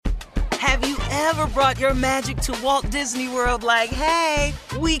Have you ever brought your magic to Walt Disney World like, hey,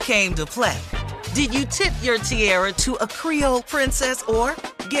 we came to play? Did you tip your tiara to a Creole princess or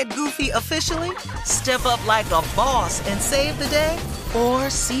get goofy officially? Step up like a boss and save the day? Or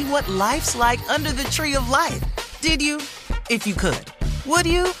see what life's like under the tree of life? Did you? If you could. Would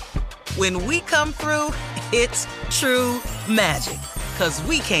you? When we come through, it's true magic. 'Cause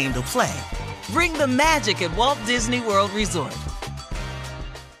we came to play. Bring the magic at Walt Disney World Resort.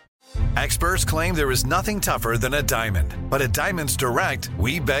 Experts claim there is nothing tougher than a diamond. But at Diamonds Direct,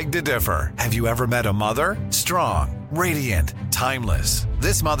 we beg to differ. Have you ever met a mother? Strong, radiant, timeless.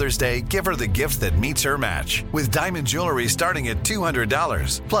 This Mother's Day, give her the gift that meets her match. With diamond jewelry starting at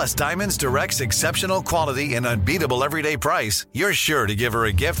 $200. Plus Diamonds Direct's exceptional quality and unbeatable everyday price, you're sure to give her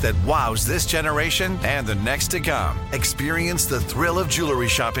a gift that wows this generation and the next to come. Experience the thrill of jewelry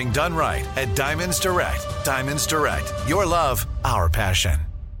shopping done right at Diamonds Direct. Diamonds Direct. Your love, our passion.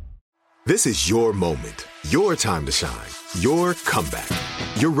 This is your moment, your time to shine, your comeback.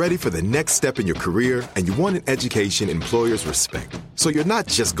 You're ready for the next step in your career, and you want an education employers respect. So you're not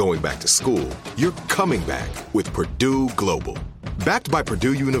just going back to school, you're coming back with Purdue Global. Backed by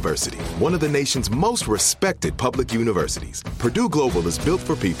Purdue University, one of the nation's most respected public universities, Purdue Global is built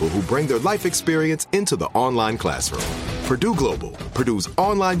for people who bring their life experience into the online classroom. Purdue Global, Purdue's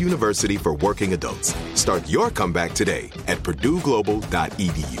online university for working adults. Start your comeback today at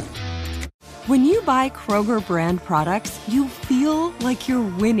purdueglobal.edu. When you buy Kroger brand products, you feel like you're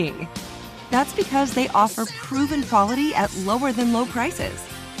winning. That's because they offer proven quality at lower than low prices.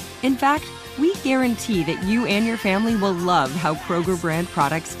 In fact, we guarantee that you and your family will love how Kroger brand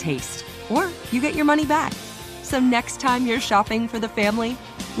products taste, or you get your money back. So next time you're shopping for the family,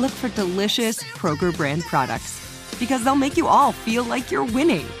 look for delicious Kroger brand products, because they'll make you all feel like you're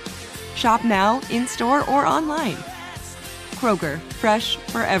winning. Shop now, in-store, or online. Kroger, fresh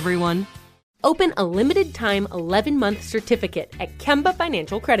for everyone. Open a limited-time 11-month certificate at Kemba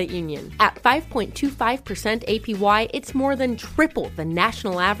Financial Credit Union. At 5.25% APY, it's more than triple the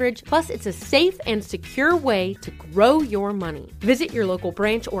national average, plus it's a safe and secure way to grow your money. Visit your local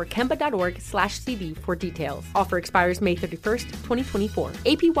branch or kemba.org/cb for details. Offer expires May 31st, 2024.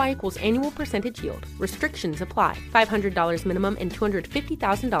 APY equals annual percentage yield. Restrictions apply. $500 minimum and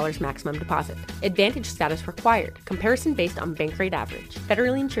 $250,000 maximum deposit. Advantage status required. Comparison based on bank rate average.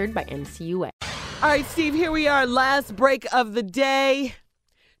 Federally insured by NCUA. All right, Steve, here we are. Last break of the day.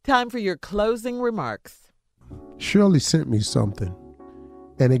 Time for your closing remarks. Shirley sent me something,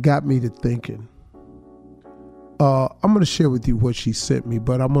 and it got me to thinking. I'm going to share with you what she sent me,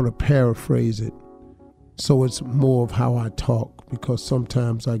 but I'm going to paraphrase it so it's more of how I talk, because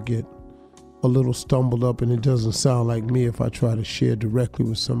sometimes I get a little stumbled up and it doesn't sound like me if I try to share directly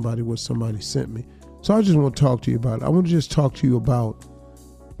with somebody what somebody sent me. So I just want to talk to you about it. I want to just talk to you about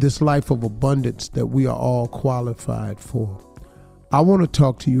this life of abundance that we are all qualified for. I want to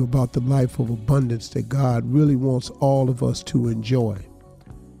talk to you about the life of abundance that God really wants all of us to enjoy.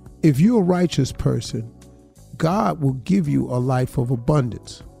 If you're a righteous person, God will give you a life of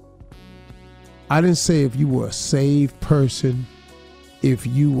abundance. I didn't say if you were a saved person, if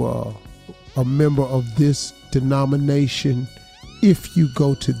you were a member of this denomination, if you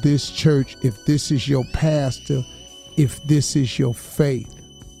go to this church, if this is your pastor, if this is your faith.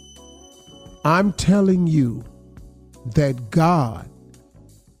 I'm telling you that God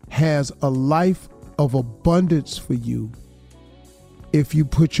has a life of abundance for you if you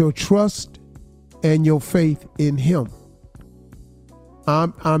put your trust and your faith in Him.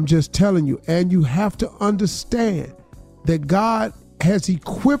 I'm just telling you, and you have to understand that God has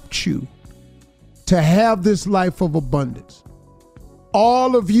equipped you to have this life of abundance.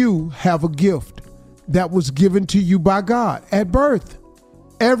 All of you have a gift that was given to you by God at birth.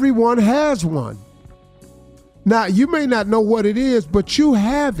 Everyone has one. Now, you may not know what it is, but you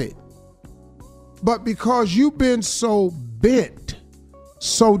have it. But because you've been so bent,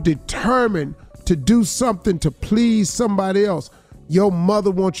 so determined to do something to please somebody else, your mother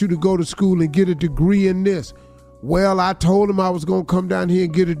wants you to go to school and get a degree in this. Well, I told him I was going to come down here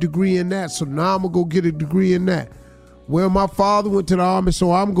and get a degree in that, so now I'm going to go get a degree in that. Well, my father went to the army,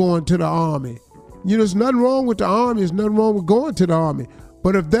 so I'm going to the army. You know, there's nothing wrong with the army. There's nothing wrong with going to the army.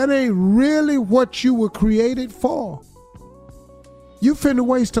 But if that ain't really what you were created for, you finna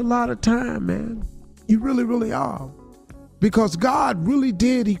waste a lot of time, man. You really, really are. Because God really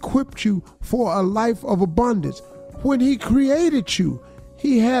did equip you for a life of abundance. When He created you,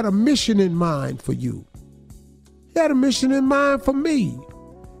 He had a mission in mind for you. He had a mission in mind for me.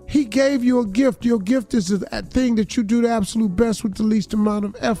 He gave you a gift. Your gift is a thing that you do the absolute best with the least amount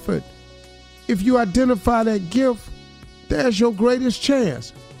of effort. If you identify that gift, there's your greatest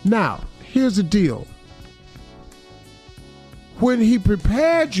chance. Now, here's the deal. When he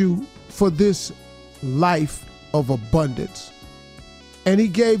prepared you for this life of abundance, and he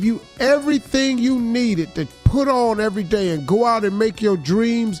gave you everything you needed to put on every day and go out and make your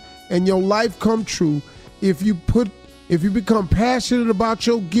dreams and your life come true, if you become passionate about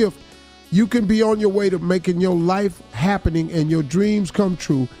your gift, you can be on your way to making your life happening and your dreams come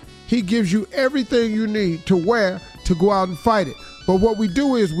true. He gives you everything you need to wear to go out and fight it. But what we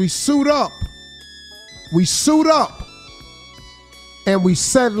do is we suit up. We suit up and we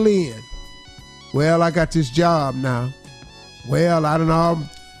settle in. Well, I got this job now. Well, I don't know, I'm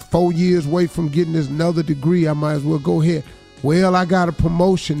 4 years away from getting this another degree. I might as well go here. Well, I got a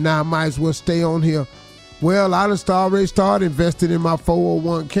promotion now. I might as well stay on here. Well, I already started investing in my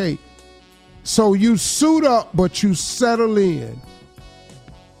 401k. So you suit up, but you settle in.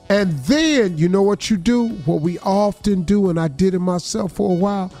 And then, you know what you do? What we often do, and I did it myself for a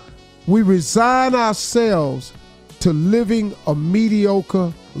while, we resign ourselves to living a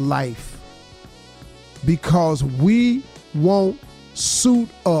mediocre life because we won't suit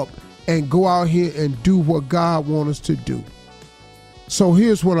up and go out here and do what God wants us to do. So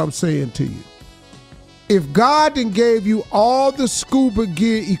here's what I'm saying to you. If God done gave you all the scuba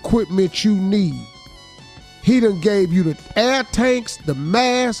gear equipment you need, he done gave you the air tanks, the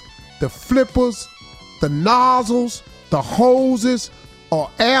mask, the flippers, the nozzles, the hoses, or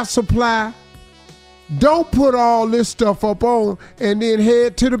air supply, don't put all this stuff up on and then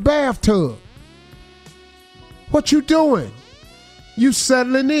head to the bathtub. What you doing? You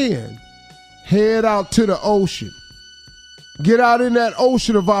settling in. Head out to the ocean. Get out in that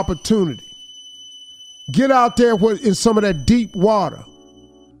ocean of opportunity. Get out there in some of that deep water.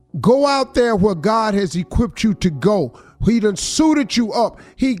 Go out there where God has equipped you to go. He done suited you up.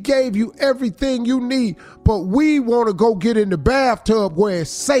 He gave you everything you need. But we want to go get in the bathtub where it's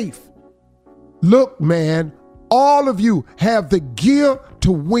safe. Look, man, all of you have the gear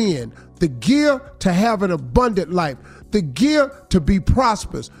to win, the gear to have an abundant life, the gear to be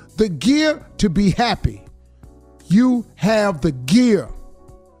prosperous, the gear to be happy. You have the gear.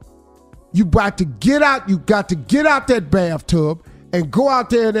 You got to get out. You got to get out that bathtub and go out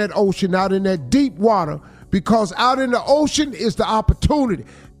there in that ocean, out in that deep water, because out in the ocean is the opportunity.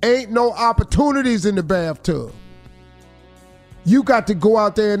 Ain't no opportunities in the bathtub. You got to go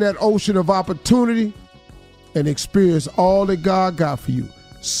out there in that ocean of opportunity and experience all that God got for you.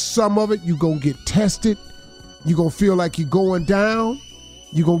 Some of it, you're going to get tested. You're going to feel like you're going down.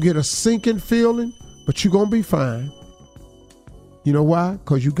 You're going to get a sinking feeling, but you're going to be fine. You know why?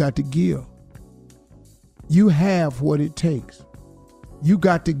 Because you got the gear. You have what it takes. You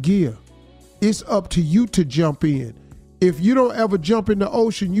got the gear. It's up to you to jump in. If you don't ever jump in the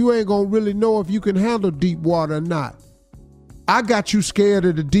ocean, you ain't going to really know if you can handle deep water or not. I got you scared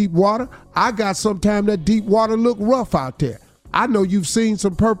of the deep water. I got sometimes that deep water look rough out there. I know you've seen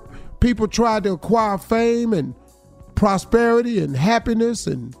some people try to acquire fame and prosperity and happiness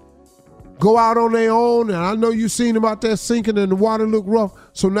and go out on their own. And I know you've seen them out there sinking and the water look rough.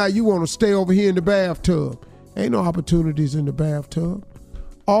 So now you want to stay over here in the bathtub. Ain't no opportunities in the bathtub.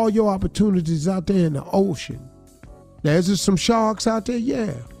 All your opportunities out there in the ocean. Now, is there some sharks out there?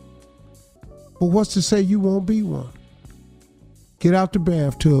 Yeah. But what's to say you won't be one? Get out the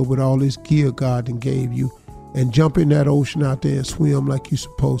bathtub with all this gear God done gave you and jump in that ocean out there and swim like you're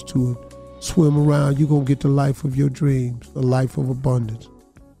supposed to. And swim around. You're going to get the life of your dreams, a life of abundance.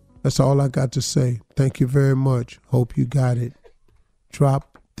 That's all I got to say. Thank you very much. Hope you got it.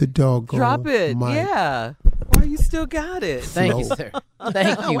 Drop the doggone Drop it. mic. Yeah. Why you still got it? Thank you, sir.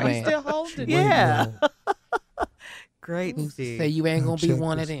 Thank you, Why you man. still holding it? Yeah. Great, Steve. Say you ain't gonna be Check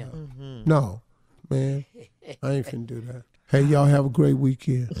one of this them. Mm-hmm. No, man. I ain't finna do that. Hey, y'all have a great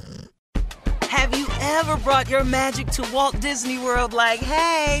weekend. Have you ever brought your magic to Walt Disney World like,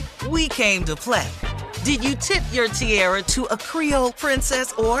 hey, we came to play? Did you tip your tiara to a Creole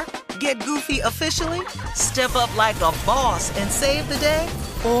princess or get goofy officially? Step up like a boss and save the day?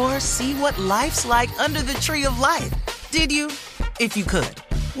 Or see what life's like under the tree of life? Did you? If you could.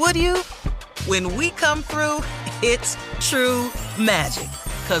 Would you? When we come through, it's true magic.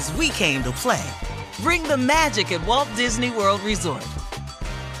 'Cause we came to play. Bring the magic at Walt Disney World Resort.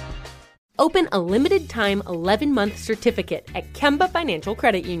 Open a limited-time 11-month certificate at Kemba Financial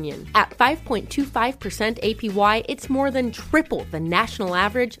Credit Union. At 5.25% APY, it's more than triple the national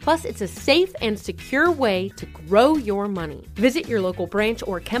average, plus it's a safe and secure way to grow your money. Visit your local branch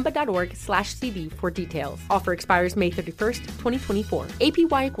or kemba.org/CD for details. Offer expires May 31st, 2024.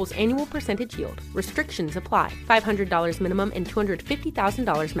 APY equals annual percentage yield. Restrictions apply. $500 minimum and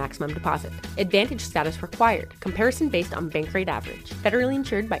 $250,000 maximum deposit. Advantage status required. Comparison based on bank rate average. Federally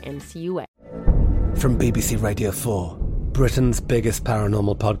insured by NCUA. From BBC Radio 4, Britain's biggest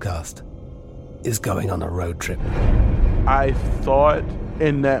paranormal podcast is going on a road trip. I thought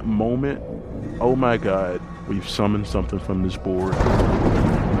in that moment, oh my God, we've summoned something from this board.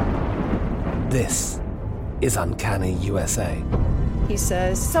 This is Uncanny USA. He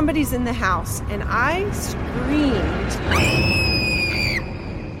says, somebody's in the house, and I screamed.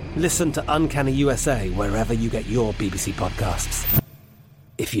 Listen to Uncanny USA wherever you get your BBC podcasts,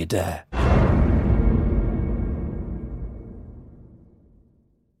 if you dare.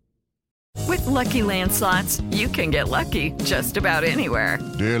 With Lucky Land Slots, you can get lucky just about anywhere.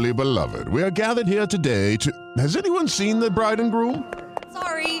 Dearly beloved, we are gathered here today to... Has anyone seen the bride and groom?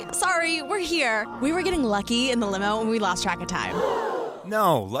 Sorry, we're here. We were getting lucky in the limo and we lost track of time.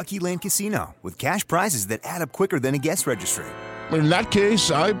 No, Lucky Land Casino, with cash prizes that add up quicker than a guest registry. In that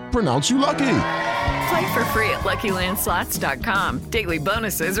case, I pronounce you lucky. Play for free at LuckyLandSlots.com. Daily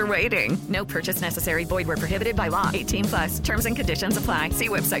bonuses are waiting. No purchase necessary. Void where prohibited by law. 18+. Terms and conditions apply. See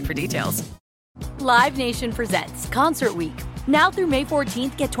website for details. Live Nation presents Concert Week. Now through May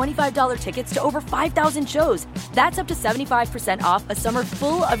 14th, get $25 tickets to over 5,000 shows. That's up to 75% off a summer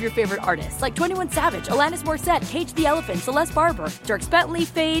full of your favorite artists like 21 Savage, Alanis Morissette, Cage the Elephant, Celeste Barber, Dierks Bentley,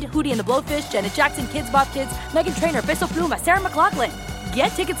 Fade, Hootie and the Blowfish, Janet Jackson, Kidz Bop Kids, Meghan Trainor, Peso Pluma, Sarah McLachlan. Get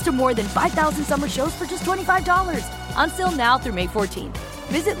tickets to more than 5,000 summer shows for just $25. Until now through May 14th.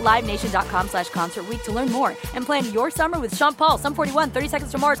 Visit LiveNation.com/Concert Week to learn more and plan your summer with Sean Paul, Sum 41, 30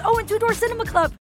 Seconds to Mars, and Two Door Cinema Club.